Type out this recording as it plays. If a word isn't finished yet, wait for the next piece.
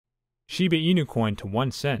Shiba Inu Coin to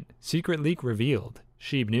 1 cent. Secret leak revealed.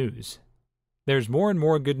 Shib News. There's more and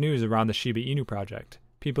more good news around the Shiba Inu project.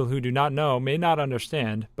 People who do not know may not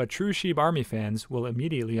understand, but true Shib Army fans will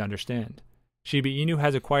immediately understand. Shiba Inu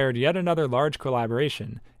has acquired yet another large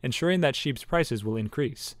collaboration, ensuring that Shib's prices will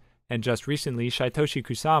increase. And just recently, Shytoshi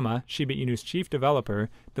Kusama, Shiba Inu's chief developer,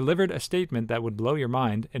 delivered a statement that would blow your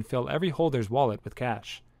mind and fill every holder's wallet with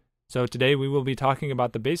cash. So today we will be talking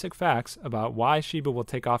about the basic facts about why Shiba will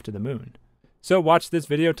take off to the moon. So watch this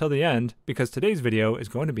video till the end, because today's video is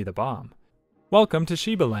going to be the bomb. Welcome to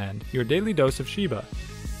Shiba Land, your daily dose of Shiba.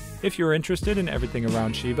 If you're interested in everything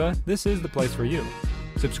around Shiba, this is the place for you.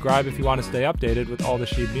 Subscribe if you want to stay updated with all the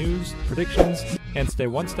Shib news, predictions, and stay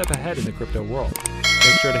one step ahead in the crypto world.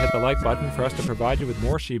 Make sure to hit the like button for us to provide you with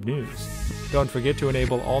more Shib news. Don't forget to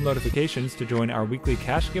enable all notifications to join our weekly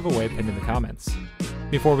cash giveaway pinned in the comments.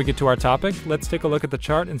 Before we get to our topic, let's take a look at the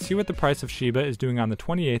chart and see what the price of Shiba is doing on the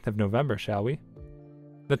 28th of November, shall we?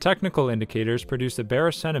 The technical indicators produce a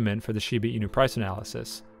bearish sentiment for the Shiba Inu price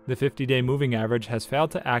analysis. The 50-day moving average has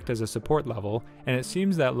failed to act as a support level, and it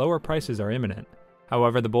seems that lower prices are imminent.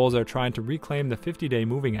 However, the bulls are trying to reclaim the 50-day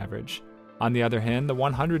moving average. On the other hand, the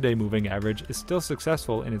 100-day moving average is still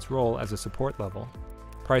successful in its role as a support level.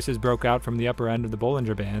 Prices broke out from the upper end of the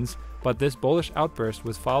Bollinger Bands, but this bullish outburst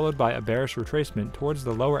was followed by a bearish retracement towards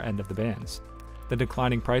the lower end of the bands. The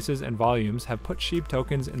declining prices and volumes have put SHIB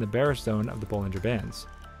tokens in the bearish zone of the Bollinger Bands.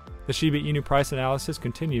 The Shiba Inu price analysis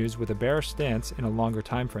continues with a bearish stance in a longer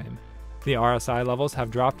time frame. The RSI levels have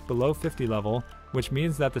dropped below 50 level, which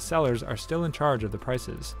means that the sellers are still in charge of the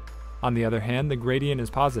prices. On the other hand, the gradient is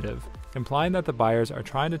positive, implying that the buyers are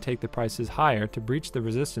trying to take the prices higher to breach the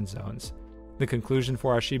resistance zones. The conclusion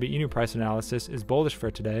for our Shiba Inu price analysis is bullish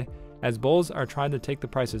for today, as bulls are trying to take the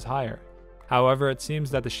prices higher. However, it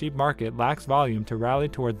seems that the SHIB market lacks volume to rally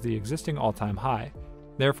towards the existing all-time high.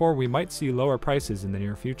 Therefore, we might see lower prices in the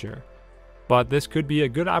near future. But this could be a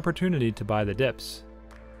good opportunity to buy the dips.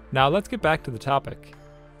 Now let's get back to the topic.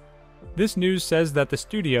 This news says that the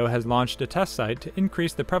studio has launched a test site to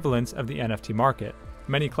increase the prevalence of the NFT market.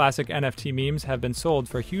 Many classic NFT memes have been sold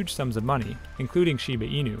for huge sums of money, including Shiba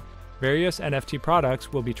Inu. Various NFT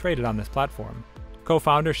products will be traded on this platform.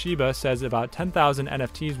 Co-founder Shiba says about 10,000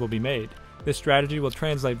 NFTs will be made. This strategy will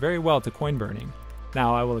translate very well to coin burning.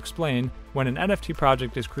 Now I will explain, when an NFT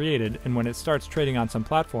project is created and when it starts trading on some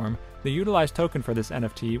platform, the utilized token for this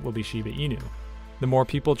NFT will be Shiba Inu. The more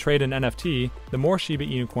people trade an NFT, the more Shiba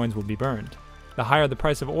Inu coins will be burned. The higher the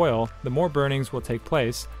price of oil, the more burnings will take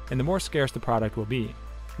place, and the more scarce the product will be.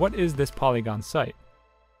 What is this Polygon site?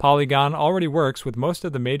 Polygon already works with most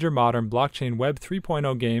of the major modern blockchain Web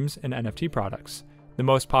 3.0 games and NFT products. The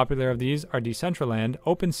most popular of these are Decentraland,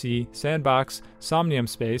 OpenSea, Sandbox, Somnium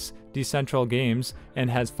Space, Decentral Games, and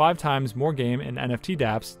has 5 times more game and NFT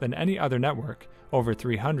dApps than any other network, over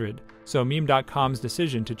 300, so Meme.com's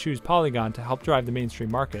decision to choose Polygon to help drive the mainstream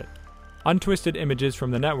market. Untwisted images from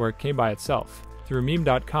the network came by itself. Through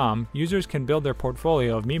Meme.com, users can build their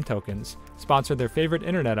portfolio of meme tokens, sponsor their favorite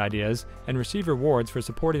internet ideas, and receive rewards for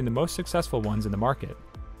supporting the most successful ones in the market.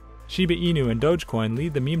 Shiba Inu and Dogecoin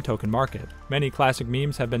lead the meme token market. Many classic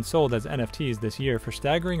memes have been sold as NFTs this year for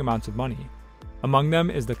staggering amounts of money. Among them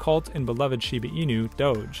is the cult and beloved Shiba Inu,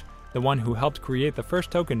 Doge, the one who helped create the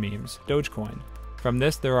first token memes, Dogecoin. From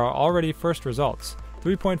this, there are already first results.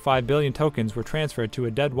 3.5 billion tokens were transferred to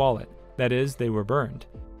a dead wallet, that is, they were burned.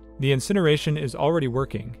 The incineration is already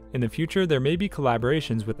working. In the future, there may be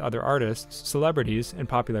collaborations with other artists, celebrities, and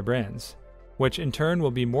popular brands, which in turn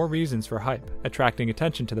will be more reasons for hype, attracting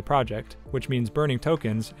attention to the project, which means burning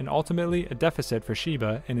tokens and ultimately a deficit for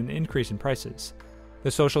Shiba and an increase in prices.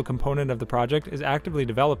 The social component of the project is actively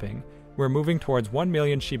developing. We're moving towards 1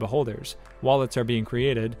 million Shiba holders, wallets are being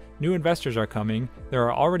created, new investors are coming, there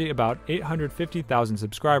are already about 850,000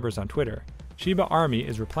 subscribers on Twitter. Shiba Army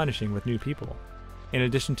is replenishing with new people. In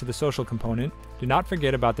addition to the social component, do not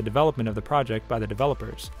forget about the development of the project by the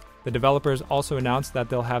developers. The developers also announced that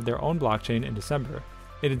they'll have their own blockchain in December.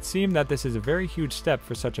 It'd seem that this is a very huge step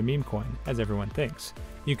for such a meme coin, as everyone thinks.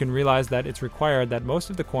 You can realize that it's required that most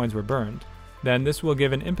of the coins were burned. Then this will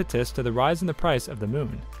give an impetus to the rise in the price of the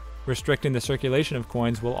moon. Restricting the circulation of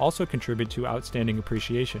coins will also contribute to outstanding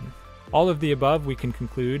appreciation. All of the above, we can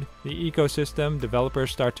conclude, the ecosystem,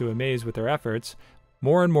 developers start to amaze with their efforts,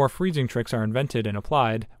 more and more freezing tricks are invented and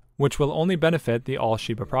applied, which will only benefit the All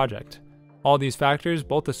Shiba project. All these factors,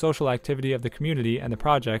 both the social activity of the community and the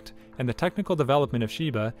project, and the technical development of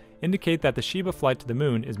Shiba, indicate that the Shiba flight to the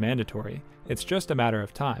moon is mandatory. It's just a matter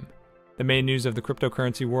of time. The main news of the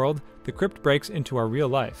cryptocurrency world, the crypt breaks into our real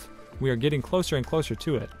life. We are getting closer and closer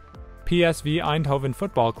to it. PSV Eindhoven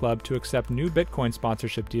Football Club to accept new Bitcoin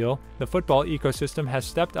sponsorship deal. The football ecosystem has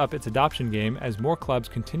stepped up its adoption game as more clubs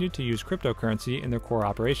continue to use cryptocurrency in their core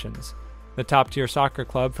operations. The top-tier soccer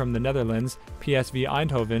club from the Netherlands, PSV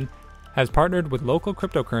Eindhoven, has partnered with local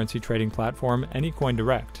cryptocurrency trading platform Anycoin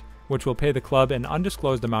Direct, which will pay the club an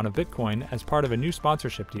undisclosed amount of Bitcoin as part of a new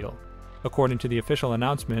sponsorship deal. According to the official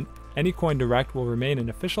announcement, Anycoin Direct will remain an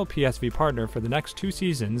official PSV partner for the next 2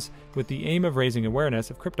 seasons with the aim of raising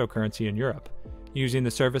awareness of cryptocurrency in Europe. Using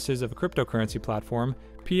the services of a cryptocurrency platform,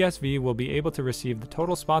 PSV will be able to receive the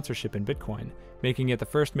total sponsorship in Bitcoin, making it the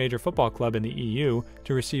first major football club in the EU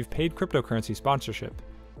to receive paid cryptocurrency sponsorship.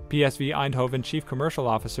 PSV Eindhoven Chief Commercial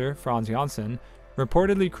Officer Frans Janssen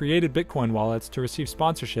reportedly created Bitcoin wallets to receive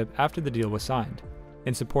sponsorship after the deal was signed.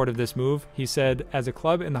 In support of this move, he said, "As a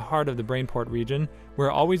club in the heart of the Brainport region, we're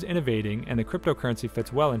always innovating and the cryptocurrency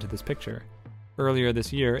fits well into this picture." Earlier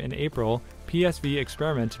this year, in April, PSV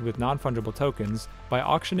experimented with non-fungible tokens by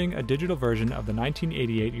auctioning a digital version of the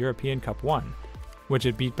 1988 European Cup 1, which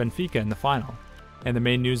it beat Benfica in the final. And the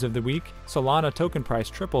main news of the week, Solana token price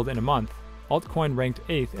tripled in a month. Altcoin ranked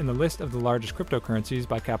 8th in the list of the largest cryptocurrencies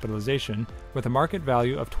by capitalization, with a market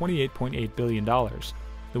value of $28.8 billion.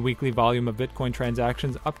 The weekly volume of Bitcoin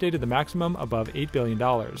transactions updated the maximum above $8 billion.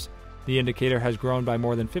 The indicator has grown by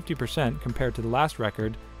more than 50% compared to the last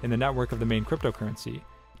record in the network of the main cryptocurrency.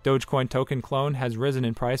 Dogecoin token clone has risen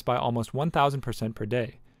in price by almost 1,000% per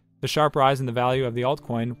day. The sharp rise in the value of the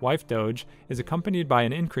altcoin, Wife Doge, is accompanied by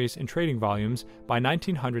an increase in trading volumes by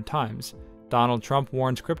 1,900 times. Donald Trump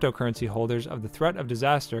warns cryptocurrency holders of the threat of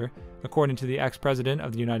disaster. According to the ex-president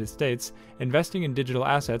of the United States, investing in digital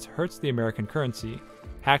assets hurts the American currency.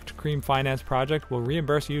 Hacked Cream Finance project will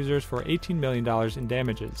reimburse users for $18 million in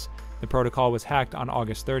damages. The protocol was hacked on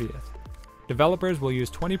August 30th. Developers will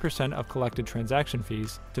use 20% of collected transaction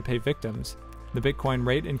fees to pay victims. The Bitcoin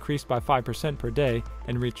rate increased by 5% per day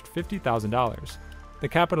and reached $50,000. The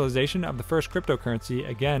capitalization of the first cryptocurrency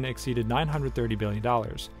again exceeded $930 billion,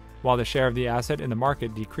 while the share of the asset in the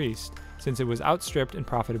market decreased, since it was outstripped in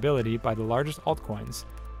profitability by the largest altcoins.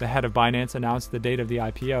 The head of Binance announced the date of the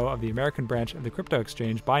IPO of the American branch of the crypto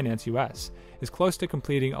exchange Binance US is close to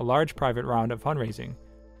completing a large private round of fundraising.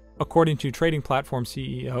 According to trading platform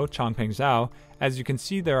CEO Changpeng Zhao, as you can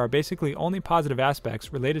see, there are basically only positive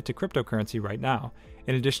aspects related to cryptocurrency right now,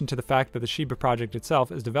 in addition to the fact that the Shiba project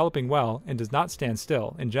itself is developing well and does not stand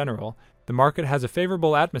still. In general, the market has a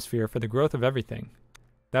favorable atmosphere for the growth of everything.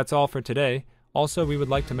 That's all for today. Also, we would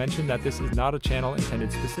like to mention that this is not a channel intended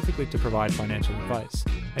specifically to provide financial advice,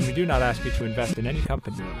 and we do not ask you to invest in any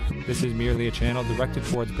company. This is merely a channel directed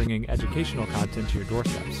towards bringing educational content to your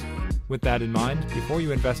doorsteps. With that in mind, before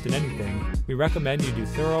you invest in anything, we recommend you do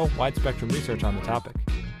thorough, wide-spectrum research on the topic.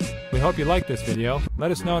 We hope you liked this video.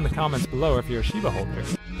 Let us know in the comments below if you're a Shiba holder,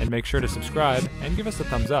 and make sure to subscribe and give us a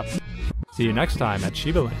thumbs up. See you next time at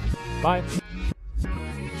Shiba Land. Bye!